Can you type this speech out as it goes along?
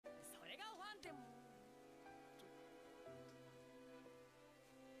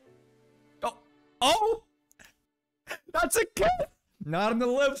That's a kiss! Not on the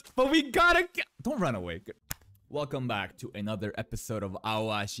lips, but we gotta get. Don't run away. Welcome back to another episode of Ao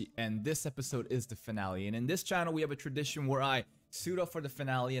Ashi, and this episode is the finale. And in this channel, we have a tradition where I suit up for the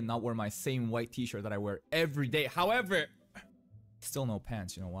finale and not wear my same white t-shirt that I wear every day. However, still no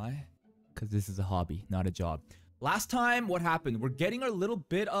pants. You know why? Because this is a hobby, not a job. Last time, what happened? We're getting a little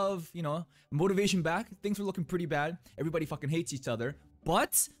bit of, you know, motivation back. Things were looking pretty bad. Everybody fucking hates each other.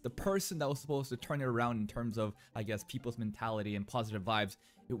 But the person that was supposed to turn it around in terms of, I guess, people's mentality and positive vibes,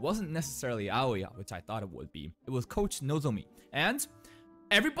 it wasn't necessarily Aoya, which I thought it would be. It was Coach Nozomi. And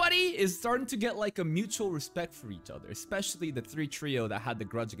everybody is starting to get like a mutual respect for each other, especially the three trio that had the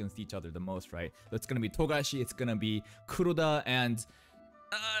grudge against each other the most, right? So it's gonna be Togashi, it's gonna be Kuroda, and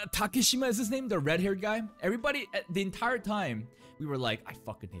Takeshima is his name, the red-haired guy. Everybody, the entire time, we were like, I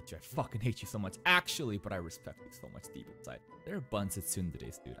fucking hate you so much. Actually, but I respect you so much deep inside. There are buns at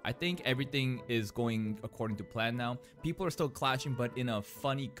tsunderes, dude. I think everything is going according to plan now. People are still clashing, but in a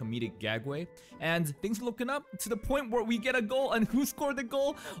funny, comedic gag way. And things are looking up to the point where we get a goal. And who scored the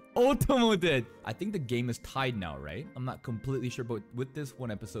goal? OHTOMO did. I think the game is tied now, right? I'm not completely sure, but with this one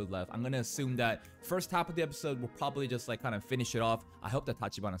episode left, I'm gonna assume that first half of the episode, we'll probably just like kind of finish it off. I hope that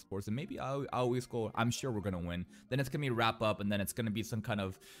Tachibana scores, and maybe I'll always score. I'm sure we're gonna win. Then it's gonna be wrap up, and then it's gonna be some kind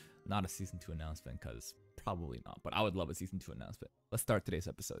of, not a season 2 announcement, because probably not, but I would love a season 2 announcement. Let's start today's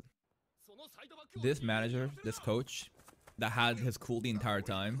episode. This manager, this coach that had his cool the entire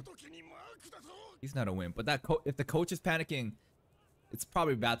time, he's not a win. But that if the coach is panicking, it's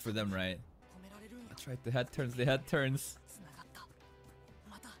probably bad for them, right? That's right, the head turns, the head turns.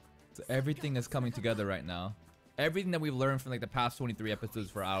 So everything is coming together right now. Everything that we've learned from like the past 23 episodes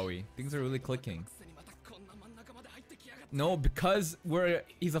for Aoi, things are really clicking. No, because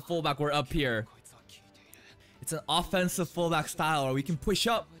he's a fullback, we're up here. It's an offensive fullback style where we can push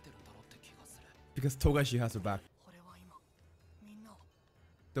up. Because Togashi has her back.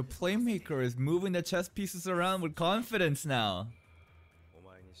 The playmaker is moving the chess pieces around with confidence now.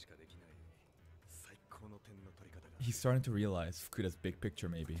 He's starting to realize Fukuda's big picture,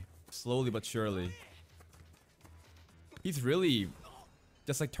 maybe. Slowly but surely. He's really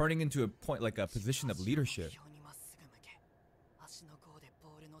just like turning into a point, like a position of leadership.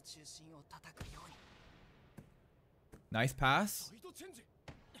 Nice pass.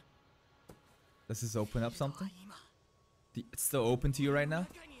 Does this open up something? It's still open to you right now?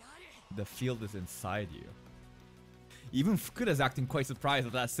 The field is inside you. Even Fukuda's acting quite surprised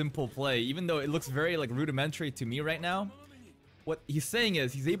at that simple play, even though it looks very like rudimentary to me right now. What he's saying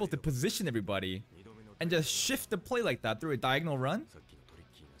is he's able to position everybody and just shift the play like that through a diagonal run.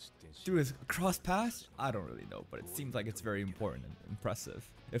 Through his cross pass? I don't really know, but it seems like it's very important and impressive.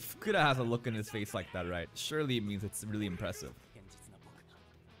 If Fukuda has a look in his face like that, right, surely it means it's really impressive.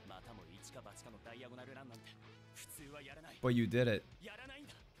 But you did it.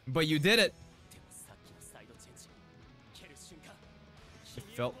 But you did it! It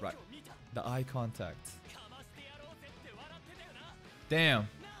felt right. The eye contact. Damn.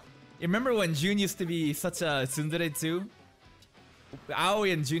 You remember when Jun used to be such a tsundere too?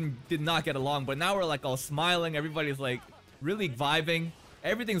 Aoi and Jun did not get along, but now we're like all smiling. Everybody's like really vibing.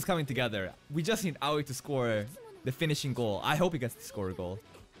 Everything's coming together. We just need Aoi to score the finishing goal. I hope he gets to score a goal.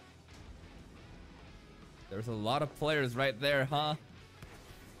 There's a lot of players right there, huh?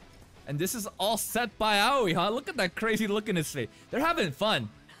 And this is all set by Aoi, huh? Look at that crazy look in his face. They're having fun.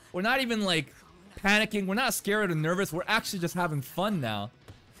 We're not even like panicking. We're not scared or nervous. We're actually just having fun now.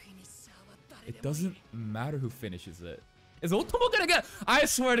 It doesn't matter who finishes it. Is OHTOMO gonna get? I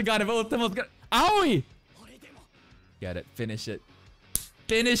swear to God, if OHTOMO's gonna... Aoi! Get it. Finish it.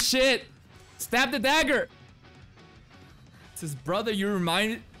 Finish it! Stab the dagger! It's his brother.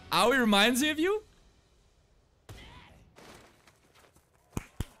 Aoi reminds me of you?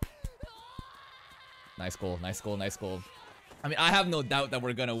 Nice goal. Nice goal. Nice goal. I mean, I have no doubt that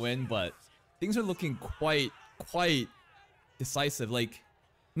we're gonna win, but things are looking quite decisive. Like,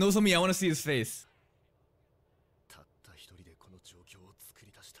 Nozomi, I want to see his face.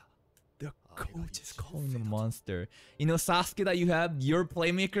 The coach is calling him a monster. You know, Sasuke that you have, your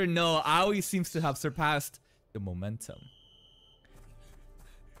playmaker? No, Aoi seems to have surpassed the momentum.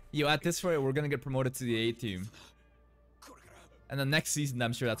 Yo, at this rate, we're gonna get promoted to the A team. And the next season,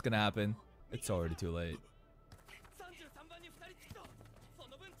 I'm sure that's gonna happen. It's already too late.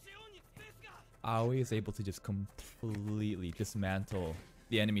 Aoi is able to just completely dismantle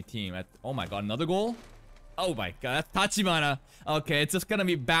the enemy team. Oh my god, another goal? Oh my god, that's Tachibana. Okay, it's just gonna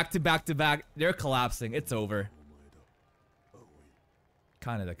be back to back to back. They're collapsing. It's over.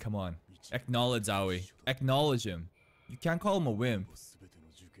 Kaneda, come on. Acknowledge Aoi. Acknowledge him. You can't call him a wimp.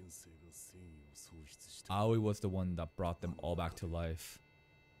 Aoi was the one that brought them all back to life.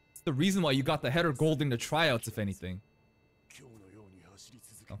 It's the reason why you got the header gold in the tryouts, if anything.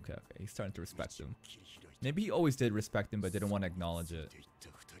 Okay, he's starting to respect him. Maybe he always did respect him, but didn't want to acknowledge it.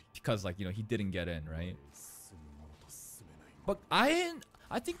 Because, like, you know, he didn't get in, right? But I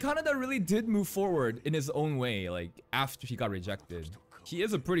think Kaneda really did move forward in his own way, like, after he got rejected. He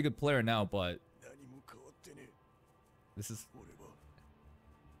is a pretty good player now, but... This is...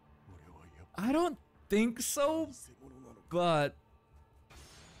 I don't think so, but...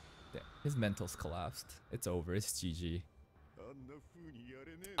 Yeah, his mental's collapsed. It's over, it's GG.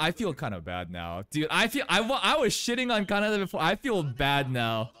 I feel kind of bad now. Dude, I was shitting on Kaneda before. I feel bad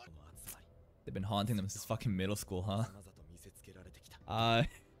now. They've been haunting them since fucking middle school, huh? I'm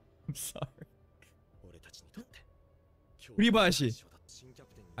sorry. Kuribayashi.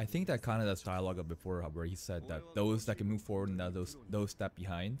 I think that Kaneda's dialogue of before, where he said that those that can move forward and that those that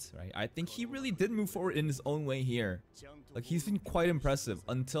behind, right? I think he really did move forward in his own way here. Like, he's been quite impressive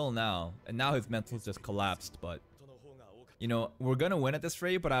until now, and now his mental's just collapsed. But you know, we're gonna win at this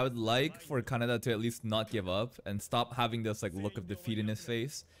rate, but I would like for Kaneda to at least not give up and stop having this like look of defeat in his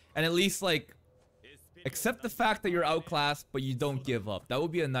face, and at least like accept the fact that you're outclassed, but you don't give up. That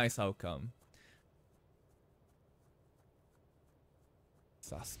would be a nice outcome.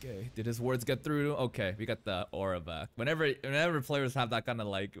 Sasuke, did his words get through? Okay, we got the aura back. Whenever players have that kind of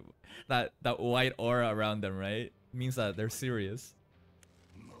like that white aura around them, right? It means that they're serious.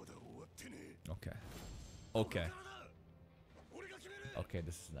 Okay. Okay,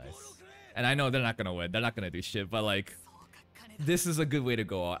 this is nice. And I know they're not gonna win. They're not gonna do shit, but like, this is a good way to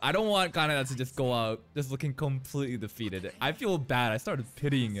go out. I don't want Kaneda to just go out just looking completely defeated. I feel bad. I started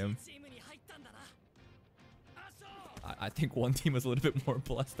pitying him. I think one team is a little bit more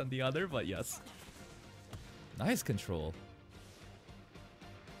blessed than the other, but yes. Nice control.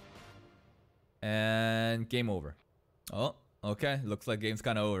 And game over. Oh, okay. Looks like game's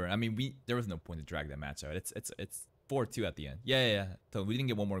kind of over. I mean, there was no point to drag that match out. It's 4-2 at the end. Yeah. So we didn't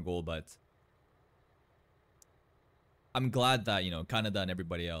get one more goal, but I'm glad that, you know, Kaneda and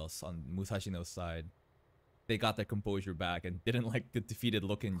everybody else on Musashino's side, they got their composure back and didn't like get defeated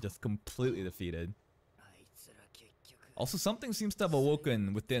looking just completely defeated. Also, something seems to have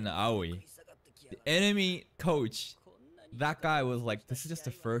awoken within Aoi. The enemy coach, that guy was like, this is just the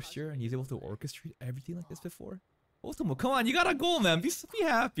first year and he's able to orchestrate everything like this before. OHTOMO, come on, you got a goal, man. Be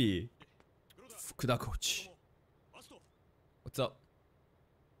happy. Fukuda coach. What's up?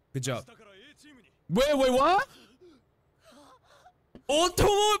 Good job. Wait, what?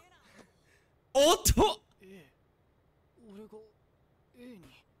 OHTOMO?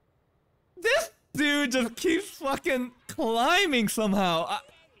 This dude just keeps fucking climbing somehow.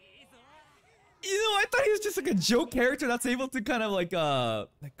 You know, I thought he was just like a joke character that's able to kind of like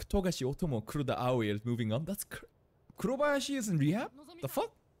Togashi, OHTOMO, Kuroda, Aoi is moving up. That's Kurobayashi is in rehab? The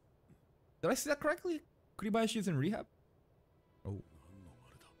fuck? Did I see that correctly? Kuribayashi is in rehab? Oh.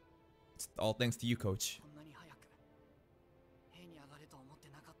 It's all thanks to you, coach.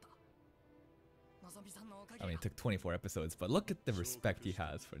 I mean, it took 24 episodes, but look at the respect he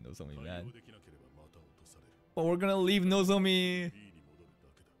has for Nozomi, man. But we're gonna leave Nozomi.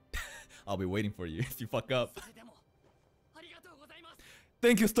 I'll be waiting for you if you fuck up.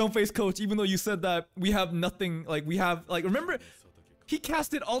 Thank you, Stoneface coach, even though you said that we have nothing, like, remember, he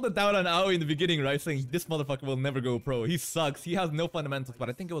casted all the doubt on Aoi in the beginning, right? Saying, this motherfucker will never go pro. He sucks. He has no fundamentals, but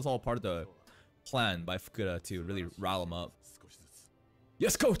I think it was all part of the plan by Fukuda to really rile him up.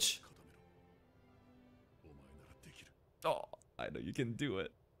 Yes, coach! Oh, I know you can do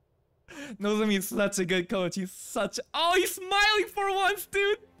it. Nozomi is such a good coach. He's such... Oh, he's smiling for once,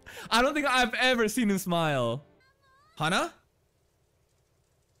 dude! I don't think I've ever seen him smile. Hana?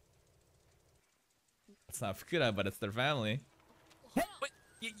 It's not Fukuda, but it's their family. Hey, wait,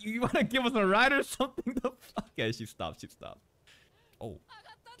 you wanna give us a ride or something? The fuck? Yeah, she stopped. Oh,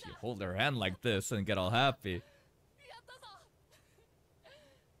 she hold her hand like this and get all happy.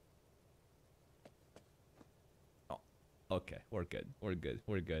 Okay, we're good.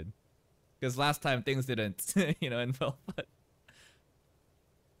 Because last time things didn't, you know, end well, but...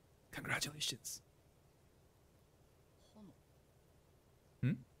 Congratulations.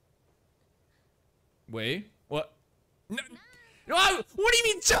 Wait, what? No, what do you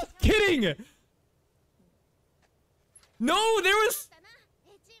mean, just kidding? No, there was...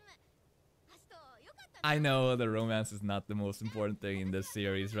 I know the romance is not the most important thing in this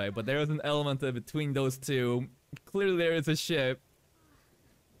series, right? But there was an element of between those two. Clearly there is a ship.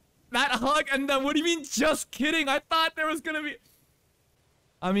 That hug and then what do you mean just kidding? I thought there was gonna be...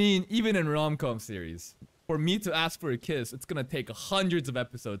 I mean, even in rom-com series, for me to ask for a kiss, it's gonna take hundreds of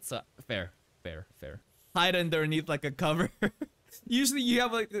episodes. Fair. hide underneath like a cover. Usually you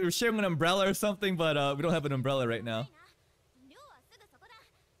have like we're sharing an umbrella or something, but we don't have an umbrella right now.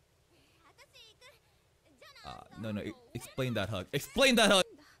 No, explain that hug. Explain that hug.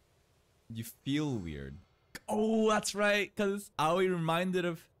 You feel weird. Oh, that's right, because Aoi reminded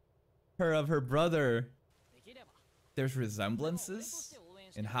her of her brother. There's resemblances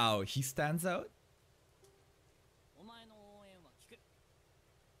in how he stands out.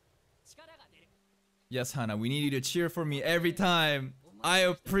 Yes, Hana, we need you to cheer for me every time. I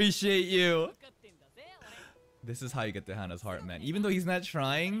appreciate you. This is how you get to Hana's heart, man. Even though he's not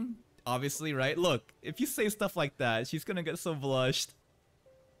trying, obviously, right? Look, if you say stuff like that, she's gonna get so blushed.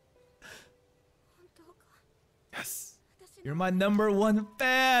 Yes. You're my #1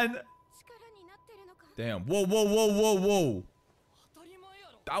 fan. Damn. Whoa, whoa, whoa, whoa, whoa.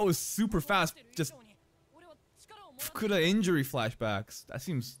 That was super fast. Just Fukuda injury flashbacks. That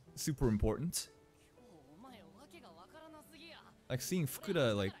seems super important. Like seeing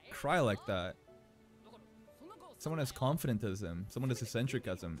Fukuda like cry like that. Someone as confident as him. Someone as eccentric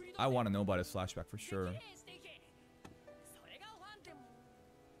as him. I want to know about his flashback for sure.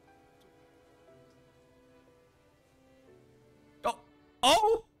 Oh!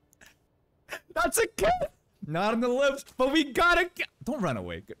 Oh! That's a kiss! Not on the lips, but we gotta don't run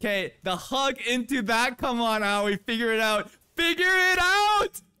away. Okay, the hug into that. Come on, Aoi. Figure it out. Figure it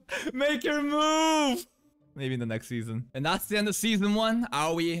out! Make your move! Maybe in the next season. And that's the end of season 1.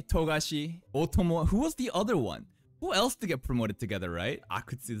 Aoi, Togashi, OHTOMO. Who was the other one? Who else to get promoted together, right?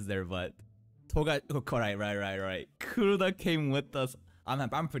 Akutsu's there, but right. Kuruda came with us.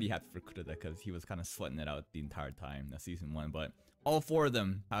 I'm pretty happy for Kuruda because he was kind of sweating it out the entire time. That's season 1, but all 4 of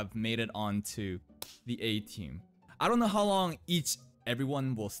them have made it onto the A team. I don't know how long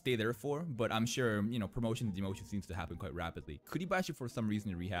everyone will stay there for, but I'm sure, you know, promotion and demotion seems to happen quite rapidly. Kuribashi for some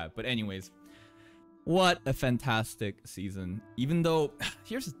reason in rehab, but anyways. What a fantastic season. Even though,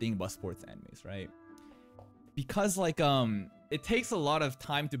 here's the thing about sports animes, right? Because like, it takes a lot of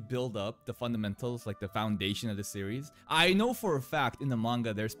time to build up the fundamentals, like the foundation of the series. I know for a fact in the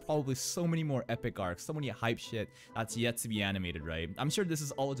manga, there's probably so many more epic arcs, so many hype shit that's yet to be animated, right? I'm sure this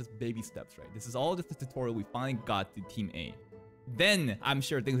is all just baby steps, right? This is all just the tutorial we finally got to Team A. Then I'm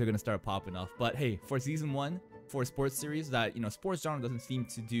sure things are gonna start popping off. But hey, for season 1, for a sports series that, you know, sports genre doesn't seem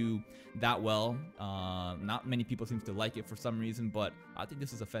to do that well. Not many people seem to like it for some reason, but I think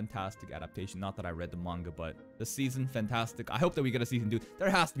this is a fantastic adaptation. Not that I read the manga, but the season, fantastic. I hope that we get a season 2. There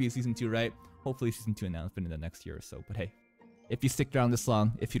has to be a season 2, right? Hopefully season 2 announcement in the next year or so. But hey, if you stick around this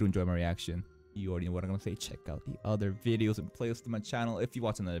long, if you do enjoy my reaction, you already know what I'm gonna say. Check out the other videos and playlists on my channel. If you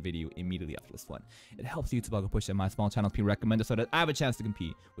watch another video immediately after this one, it helps YouTube algo push my small channel to be recommended so that I have a chance to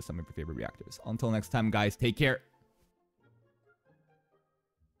compete with some of your favorite reactors. Until next time, guys, take care.